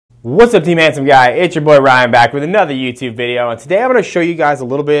What's up, Team Handsome Guy? It's your boy Ryan back with another YouTube video, and today I'm going to show you guys a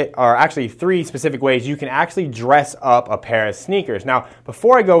little bit, or actually 3 specific ways you can actually dress up a pair of sneakers. Now,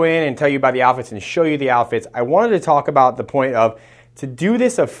 before I go in and tell you about the outfits and show you the outfits, I wanted to talk about the point of, to do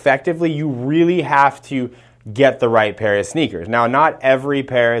this effectively, you really have to get the right pair of sneakers. Now, not every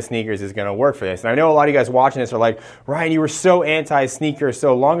pair of sneakers is going to work for this. And I know a lot of you guys watching this are like, Ryan, you were so anti-sneaker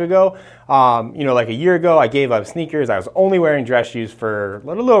so long ago. Like a year ago, I gave up sneakers. I was only wearing dress shoes for a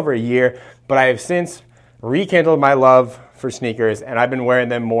little over a year, but I have since rekindled my love for sneakers, and I've been wearing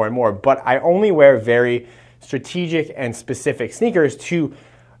them more and more. But I only wear very strategic and specific sneakers to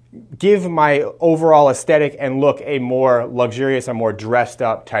give my overall aesthetic and look a more luxurious, a more dressed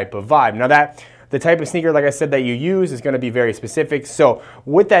up type of vibe. Now, the type of sneaker, like I said, that you use is going to be very specific. So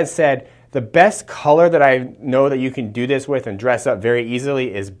with that said, the best color that I know that you can do this with and dress up very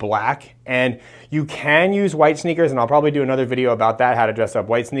easily is black. And you can use white sneakers, and I'll probably do another video about that, how to dress up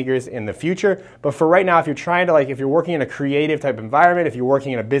white sneakers in the future. But for right now, if you're trying to, if you're working in a creative type environment, if you're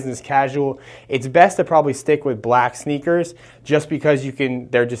working in a business casual, it's best to probably stick with black sneakers just because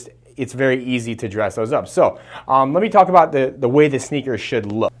it's very easy to dress those up. So let me talk about the way the sneakers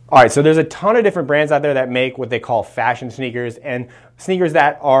should look. All right, so there's a ton of different brands out there that make what they call fashion sneakers, and sneakers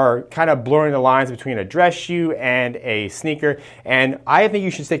that are kind of blurring the lines between a dress shoe and a sneaker. And I think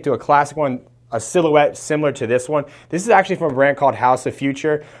you should stick to a classic one, a silhouette similar to this one. This is actually from a brand called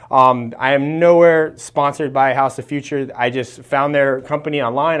Fvck. I am nowhere sponsored by Fvck. I just found their company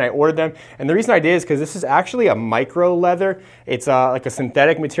online. I ordered them, and the reason I did is because this is actually a micro leather. It's like a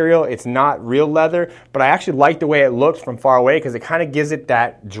synthetic material. It's not real leather, but I actually like the way it looks from far away because it kind of gives it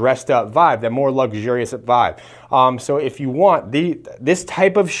that dressed up vibe, that more luxurious vibe. So if you want this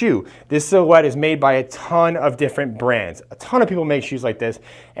type of shoe, this silhouette is made by a ton of different brands. A ton of people make shoes like this,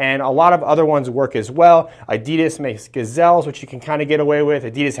 and a lot of other ones work as well. Adidas makes Gazelles, which you can kind of get away with.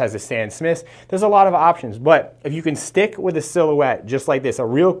 Adidas has the Stan Smiths. There's a lot of options, but if you can stick with a silhouette just like this, a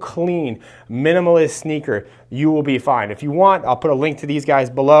real clean, minimalist sneaker, you will be fine. If you want, I'll put a link to these guys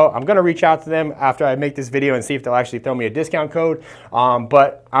below. I'm going to reach out to them after I make this video and see if they'll actually throw me a discount code,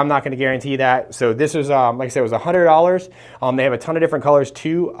 but I'm not going to guarantee that. So this is, like I said, it was $100. They have a ton of different colors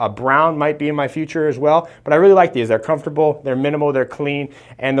too. Brown might be in my future as well, but I really like these. They're comfortable, they're minimal, they're clean,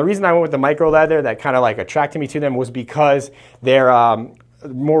 and the reason I went with the micro leather that kind of attracted me to them was because they're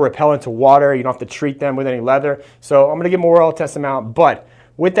more repellent to water. You don't have to treat them with any leather. So I'm going to get more oil, test them out. But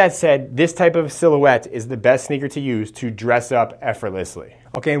with that said, this type of silhouette is the best sneaker to use to dress up effortlessly.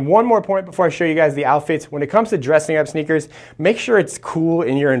 Okay, and one more point before I show you guys the outfits. When it comes to dressing up sneakers, make sure it's cool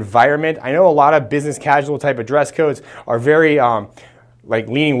in your environment. I know a lot of business casual type of dress codes are very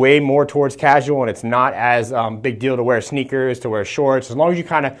leaning way more towards casual, and it's not as big deal to wear sneakers, to wear shorts. As long as you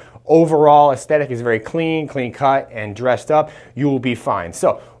kind of overall aesthetic is very clean cut, and dressed up, you will be fine.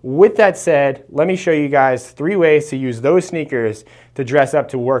 So with that said, let me show you guys 3 ways to use those sneakers to dress up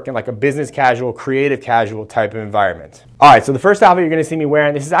to work in a business casual, creative casual type of environment. All right, so the first outfit you're going to see me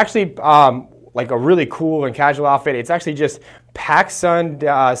wearing, this is actually a really cool and casual outfit. It's actually just PacSun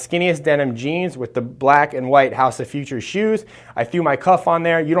skinniest denim jeans with the black and white Fvck shoes. I threw my cuff on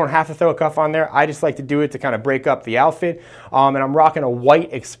there. You don't have to throw a cuff on there. I just like to do it to kind of break up the outfit. And I'm rocking a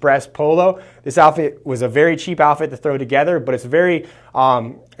white Express polo. This outfit was a very cheap outfit to throw together, but it's very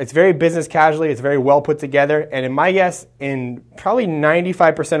business casually. It's very well put together. And in my guess, in probably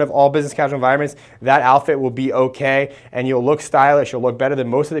 95% of all business casual environments, that outfit will be okay, and you'll look stylish. You'll look better than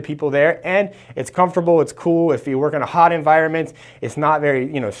most of the people there, and it's comfortable. It's cool. If you work in a hot environment, it's not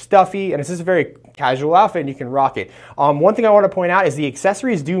very stuffy, and it's just a very casual outfit, and you can rock it. One thing I want to point out is the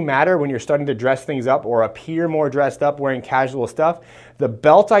accessories do matter when you're starting to dress things up or appear more dressed up wearing casual stuff. The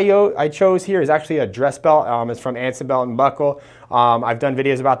belt I chose here is actually a dress belt. It's from Anson Belt & Buckle. I've done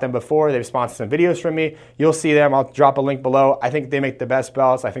videos about them before. They've sponsored some videos from me. You'll see them. I'll drop a link below. I think they make the best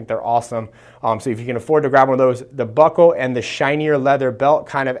belts. I think they're awesome. So if you can afford to grab one of those, the buckle and the shinier leather belt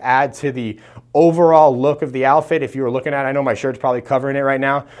kind of add to the overall look of the outfit. If you were looking at it, I know my shirt's probably covering it right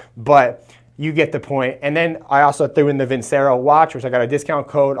now, but you get the point. And then I also threw in the Vincero watch, which I got a discount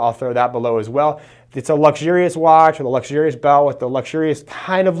code. I'll throw that below as well. It's a luxurious watch with a luxurious belt with the luxurious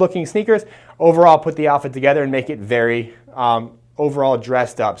kind of looking sneakers. Overall, put the outfit together and make it very overall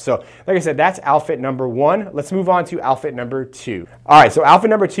dressed up. So like I said, that's outfit number 1. Let's move on to outfit number 2. All right, so outfit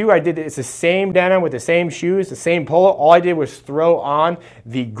number 2, it's the same denim with the same shoes, the same polo. All I did was throw on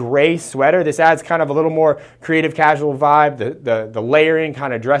the gray sweater. This adds kind of a little more creative casual vibe. The layering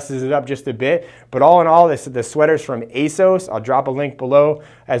kind of dresses it up just a bit. But all in all, the sweater's from ASOS. I'll drop a link below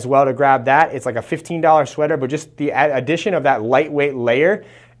as well to grab that. It's like a $15 sweater, but just the addition of that lightweight layer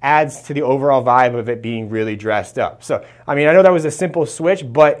adds to the overall vibe of it being really dressed up. So, I mean, I know that was a simple switch,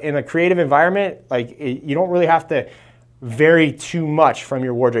 but in a creative environment, like you don't really have to vary too much from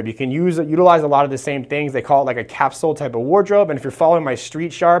your wardrobe. You can utilize a lot of the same things. They call it like a capsule type of wardrobe. And if you're following my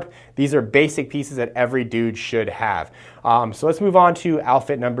street sharp, these are basic pieces that every dude should have. So let's move on to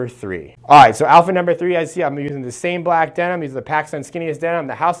outfit number 3. All right, so outfit number 3, I see I'm using the same black denim. These are the PacSun Skinniest denim,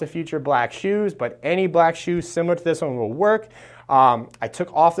 the House of Future black shoes, but any black shoes similar to this one will work. I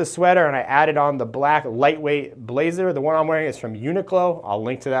took off the sweater and I added on the black lightweight blazer. The one I'm wearing is from Uniqlo. I'll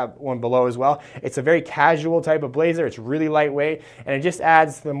link to that one below as well. It's a very casual type of blazer. It's really lightweight and it just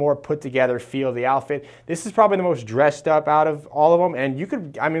adds the more put together feel of the outfit. This is probably the most dressed up out of all of them. And you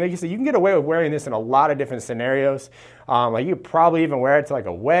could, I mean, like you said, you can get away with wearing this in a lot of different scenarios. Like you could probably even wear it to like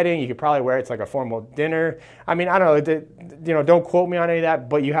a wedding. You could probably wear it to like a formal dinner. I mean, I don't know, don't quote me on any of that,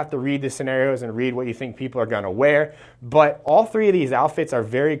 but you have to read the scenarios and read what you think people are gonna wear. But all 3 of these outfits are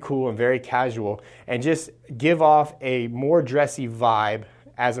very cool and very casual and just give off a more dressy vibe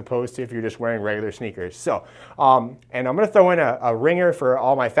as opposed to if you're just wearing regular sneakers. So, and I'm gonna throw in a ringer for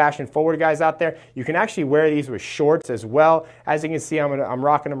all my fashion forward guys out there. You can actually wear these with shorts as well. As you can see, I'm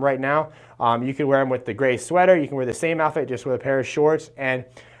rocking them right now. You can wear them with the gray sweater. You can wear the same outfit just with a pair of shorts. And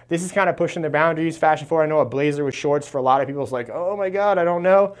this is kind of pushing the boundaries fashion forward. I know a blazer with shorts for a lot of people is like, oh my God, I don't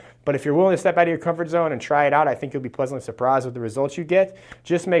know. But if you're willing to step out of your comfort zone and try it out, I think you'll be pleasantly surprised with the results you get.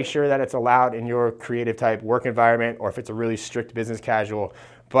 Just make sure that it's allowed in your creative type work environment or if it's a really strict business casual.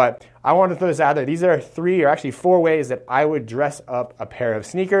 But I want to throw this out there. These are 3 or actually 4 ways that I would dress up a pair of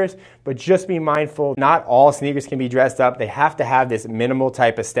sneakers, but just be mindful, not all sneakers can be dressed up. They have to have this minimal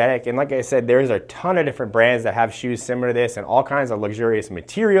type aesthetic. And like I said, there's a ton of different brands that have shoes similar to this and all kinds of luxurious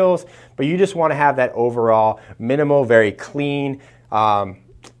materials, but you just want to have that overall minimal, very clean,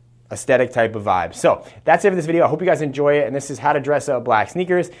 aesthetic type of vibe. So that's it for this video. I hope you guys enjoy it. And this is how to dress up black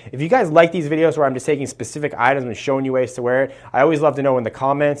sneakers. If you guys like these videos where I'm just taking specific items and showing you ways to wear it, I always love to know in the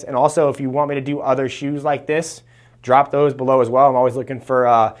comments. And also if you want me to do other shoes like this, drop those below as well. I'm always looking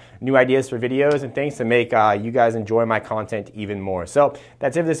for new ideas for videos and things to make you guys enjoy my content even more. So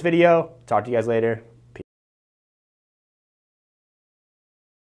that's it for this video. Talk to you guys later.